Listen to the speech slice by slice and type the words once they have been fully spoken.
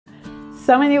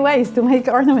So many ways to make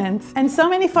ornaments and so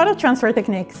many photo transfer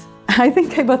techniques. I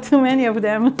think I bought too many of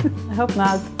them. I hope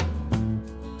not.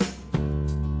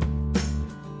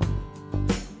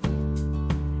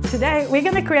 Today we're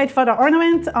going to create photo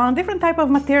ornaments on different types of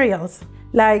materials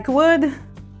like wood,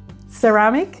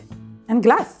 ceramic, and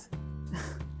glass.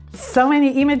 So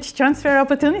many image transfer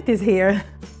opportunities here.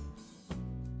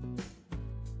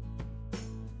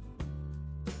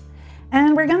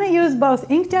 And we're going to use both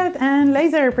inkjet and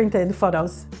laser printed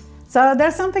photos. So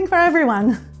there's something for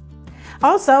everyone.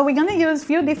 Also, we're going to use a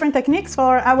few different techniques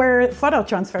for our photo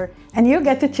transfer, and you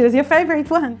get to choose your favorite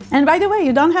one. And by the way,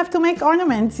 you don't have to make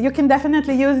ornaments. You can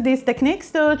definitely use these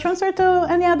techniques to transfer to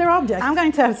any other object. I'm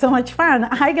going to have so much fun.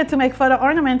 I get to make photo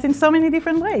ornaments in so many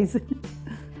different ways.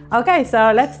 Okay,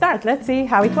 so let's start. Let's see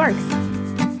how it works.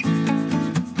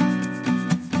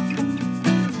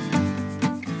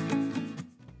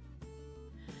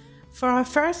 For our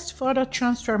first photo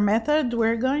transfer method,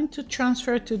 we're going to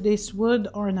transfer to this wood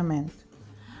ornament.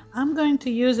 I'm going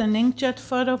to use an inkjet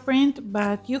photo print,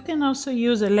 but you can also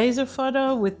use a laser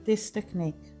photo with this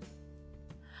technique.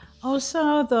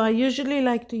 Also, though I usually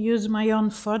like to use my own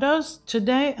photos,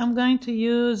 today I'm going to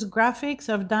use graphics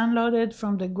I've downloaded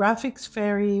from the Graphics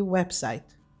Fairy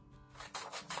website.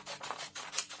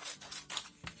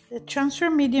 The transfer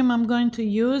medium I'm going to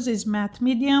use is matte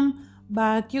medium,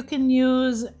 but you can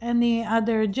use any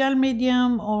other gel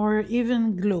medium or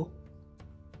even glue.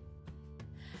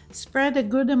 Spread a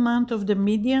good amount of the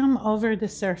medium over the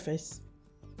surface.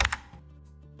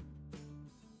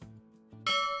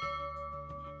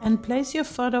 And place your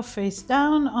photo face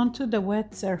down onto the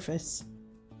wet surface.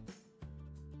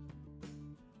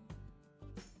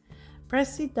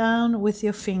 Press it down with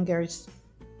your fingers.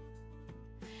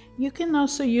 You can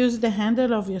also use the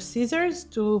handle of your scissors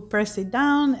to press it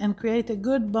down and create a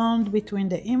good bond between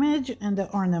the image and the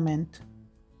ornament.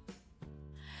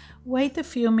 Wait a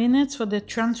few minutes for the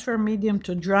transfer medium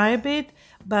to dry a bit,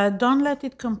 but don't let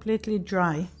it completely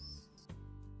dry.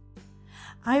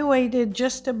 I waited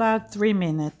just about 3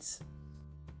 minutes.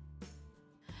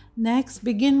 Next,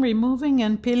 begin removing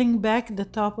and peeling back the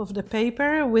top of the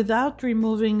paper without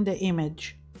removing the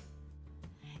image.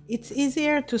 It's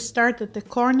easier to start at the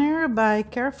corner by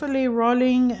carefully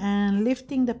rolling and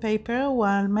lifting the paper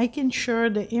while making sure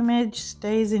the image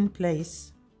stays in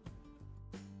place.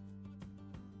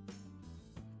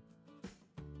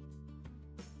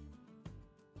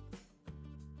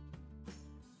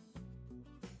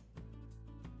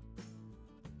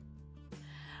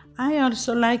 I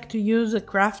also like to use a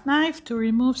craft knife to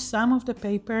remove some of the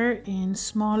paper in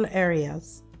small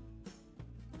areas.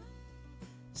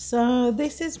 So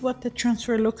this is what the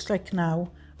transfer looks like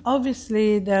now.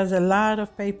 Obviously there's a lot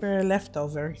of paper left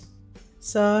over.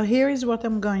 So here is what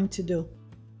I'm going to do.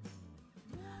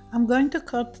 I'm going to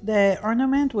cut the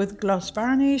ornament with gloss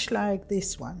varnish like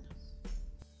this one.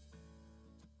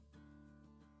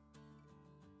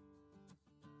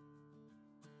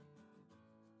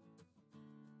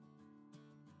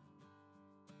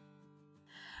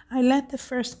 I let the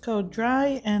first coat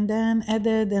dry and then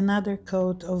added another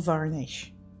coat of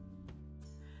varnish.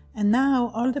 And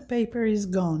now all the paper is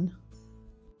gone.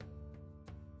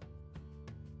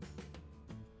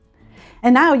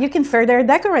 And now you can further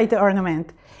decorate the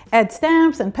ornament. Add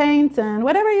stamps and paints and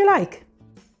whatever you like.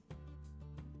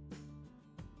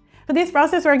 For this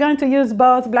process we're going to use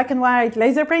both black and white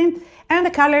laser print and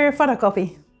a color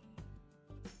photocopy.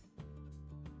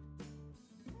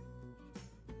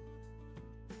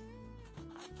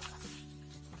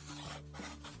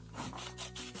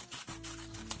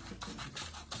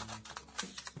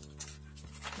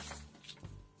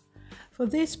 For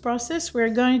this process,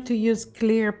 we're going to use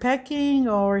clear packing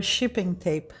or shipping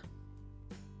tape.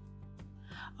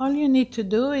 All you need to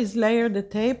do is layer the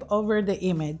tape over the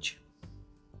image.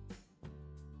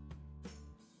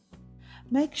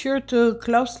 Make sure to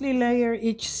closely layer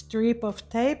each strip of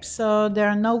tape so there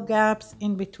are no gaps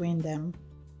in between them.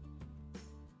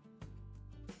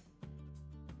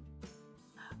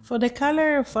 For the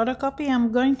color photocopy,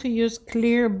 I'm going to use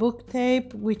clear book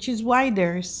tape, which is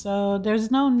wider, so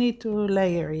there's no need to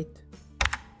layer it.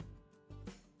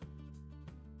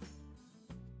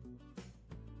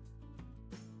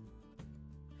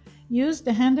 Use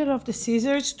the handle of the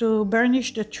scissors to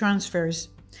burnish the transfers.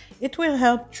 It will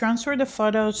help transfer the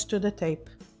photos to the tape.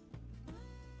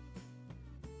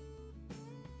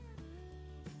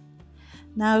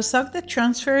 Now soak the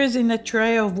transfers in a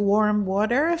tray of warm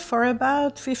water for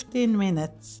about 15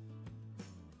 minutes.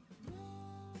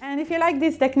 And if you like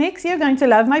these techniques, you're going to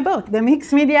love my book, the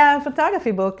Mixed Media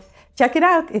Photography book. Check it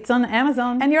out, it's on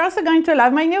Amazon. And you're also going to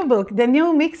love my new book, the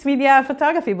new mixed media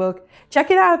photography book. Check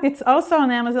it out, it's also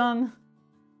on Amazon.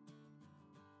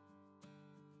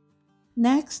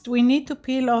 Next, we need to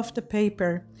peel off the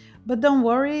paper, but don't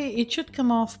worry, it should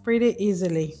come off pretty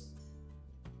easily.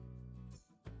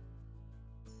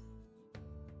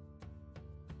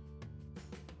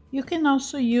 You can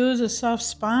also use a soft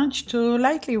sponge to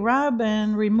lightly rub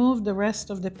and remove the rest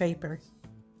of the paper.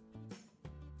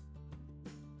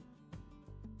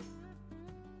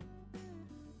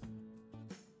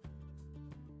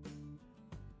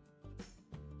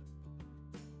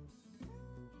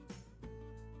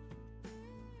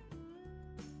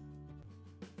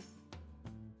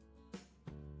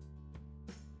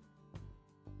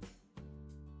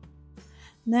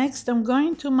 Next, I'm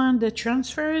going to mount the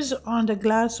transfers on the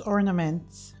glass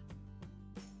ornaments.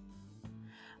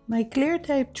 My clear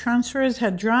tape transfers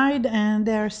had dried and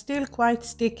they are still quite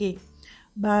sticky,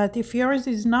 but if yours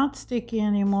is not sticky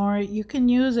anymore, you can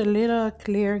use a little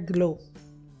clear glue.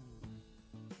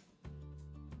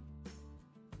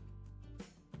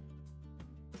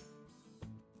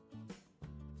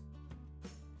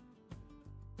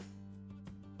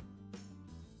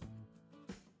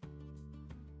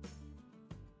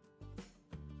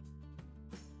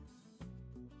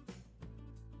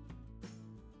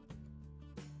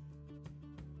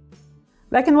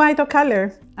 Black and white or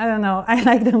color? I don't know, I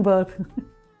like them both.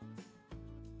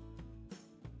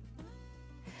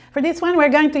 For this one, we're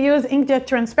going to use Inkjet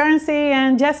transparency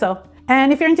and gesso.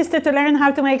 And if you're interested to learn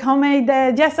how to make homemade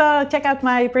gesso, check out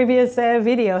my previous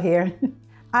video here.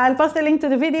 I'll post a link to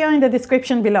the video in the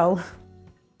description below.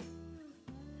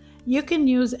 You can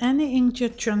use any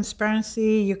Inkjet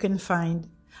transparency you can find.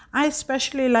 I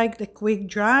especially like the quick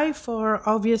dry for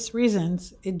obvious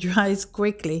reasons. It dries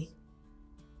quickly.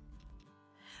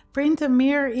 Print a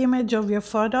mirror image of your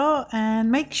photo and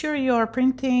make sure you are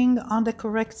printing on the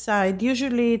correct side.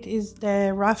 Usually it is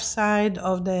the rough side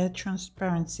of the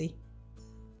transparency.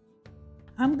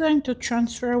 I'm going to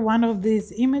transfer one of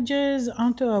these images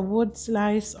onto a wood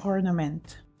slice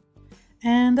ornament.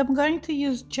 And I'm going to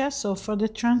use gesso for the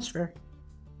transfer.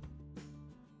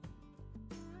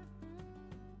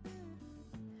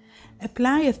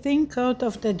 Apply a thin coat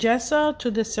of the gesso to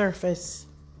the surface.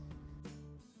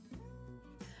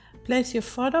 Place your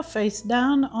photo face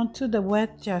down onto the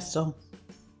wet gesso.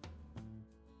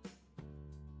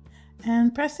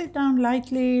 And press it down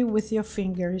lightly with your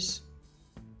fingers.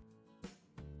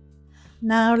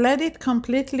 Now let it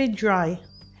completely dry.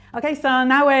 Okay, so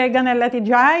now we're gonna let it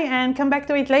dry and come back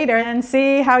to it later and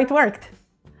see how it worked.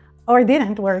 Or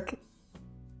didn't work.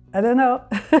 I don't know,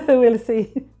 we'll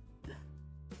see.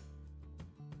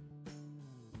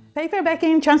 Paper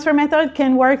backing transfer method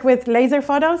can work with laser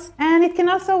photos, and it can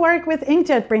also work with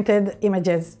inkjet printed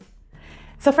images.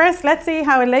 So first, let's see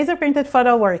how a laser printed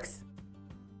photo works.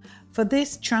 For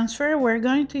this transfer, we're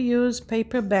going to use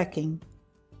paper backing.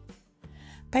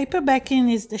 Paper backing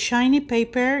is the shiny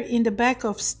paper in the back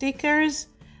of stickers,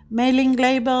 mailing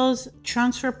labels,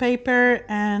 transfer paper,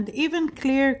 and even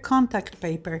clear contact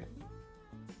paper.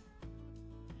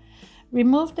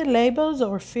 Remove the labels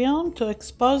or film to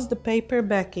expose the paper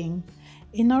backing.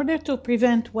 In order to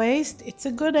prevent waste, it's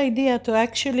a good idea to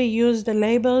actually use the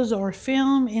labels or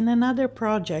film in another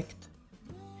project.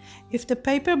 If the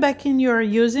paper backing you are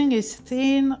using is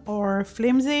thin or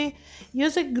flimsy,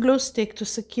 use a glue stick to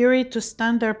secure it to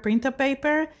standard printer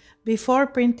paper before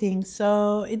printing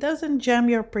so it doesn't jam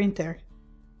your printer.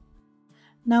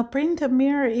 Now print a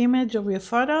mirror image of your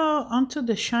photo onto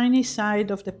the shiny side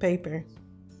of the paper.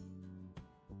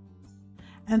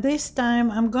 And this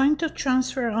time I'm going to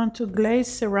transfer onto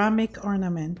glazed ceramic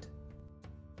ornament.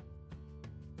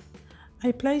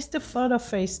 I place the photo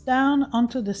face down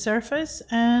onto the surface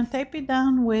and tape it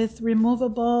down with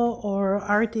removable or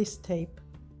artist tape.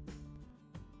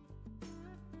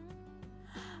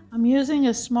 I'm using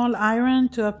a small iron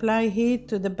to apply heat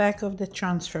to the back of the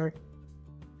transfer.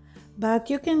 But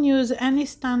you can use any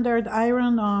standard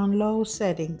iron on low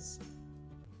settings.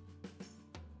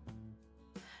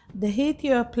 The heat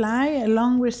you apply,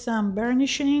 along with some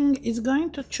burnishing, is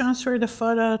going to transfer the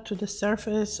photo to the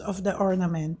surface of the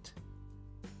ornament.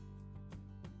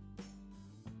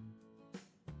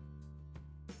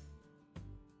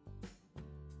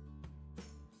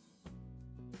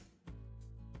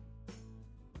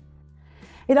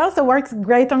 It also works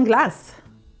great on glass.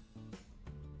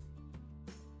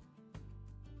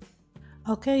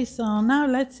 Okay, so now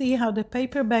let's see how the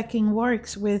paper backing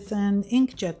works with an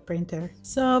inkjet printer.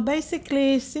 So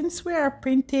basically, since we are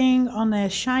printing on a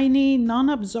shiny,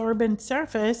 non-absorbent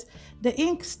surface, the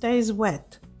ink stays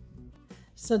wet.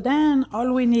 So then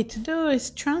all we need to do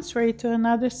is transfer it to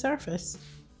another surface.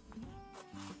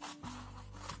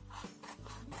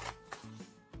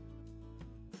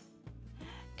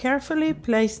 Carefully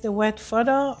place the wet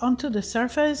photo onto the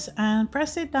surface and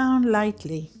press it down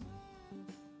lightly.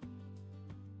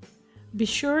 Be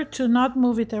sure to not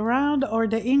move it around or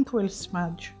the ink will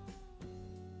smudge.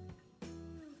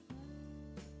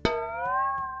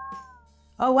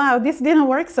 Oh wow, this didn't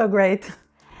work so great.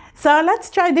 So let's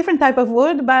try a different type of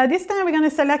wood, but this time we're going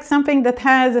to select something that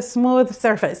has a smooth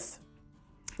surface.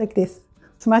 Like this.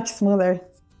 It's much smoother.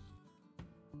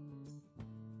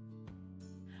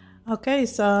 Okay,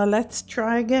 so let's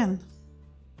try again.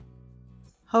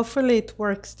 Hopefully it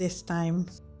works this time.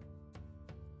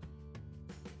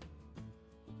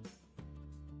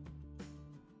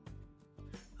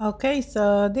 Okay,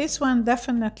 so this one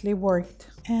definitely worked.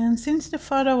 And since the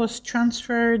photo was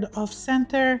transferred off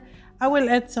center, I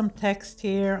will add some text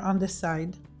here on the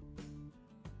side.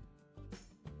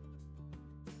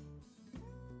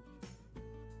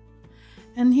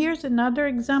 And here's another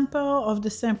example of the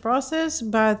same process,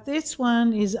 but this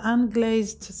one is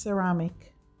unglazed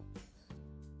ceramic.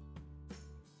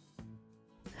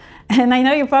 And I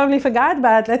know you probably forgot,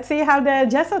 but let's see how the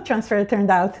gesso transfer turned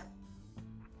out.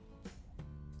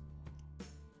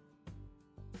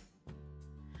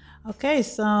 Okay,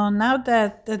 so now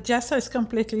that the gesso is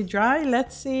completely dry,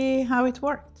 let's see how it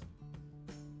worked.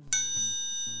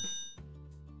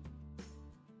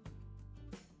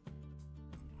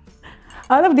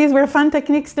 All of these were fun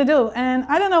techniques to do, and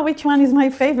I don't know which one is my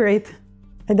favorite.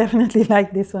 I definitely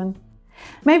like this one.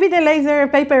 Maybe the laser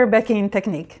paper backing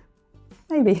technique.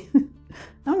 Maybe.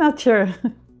 I'm not sure.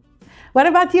 What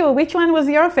about you? Which one was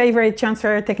your favorite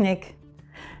transfer technique?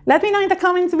 Let me know in the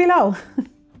comments below.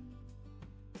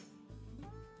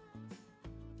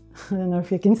 I don't know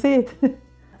if you can see it.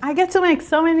 I get to make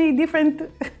so many different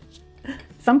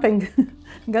something.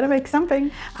 Gotta make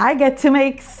something. I get to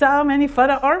make so many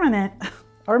photo ornament.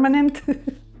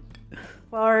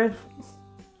 For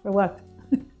what?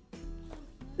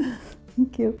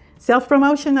 Thank you.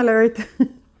 Self-promotion alert.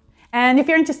 And if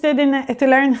you're interested in to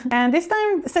learn, and this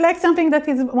time select something that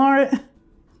is more.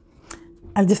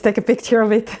 I'll just take a picture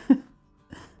of it.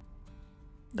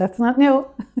 That's not new.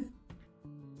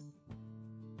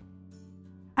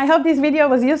 I hope this video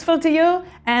was useful to you,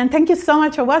 and thank you so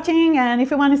much for watching. And if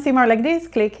you want to see more like this,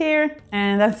 click here,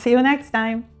 and I'll see you next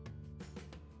time.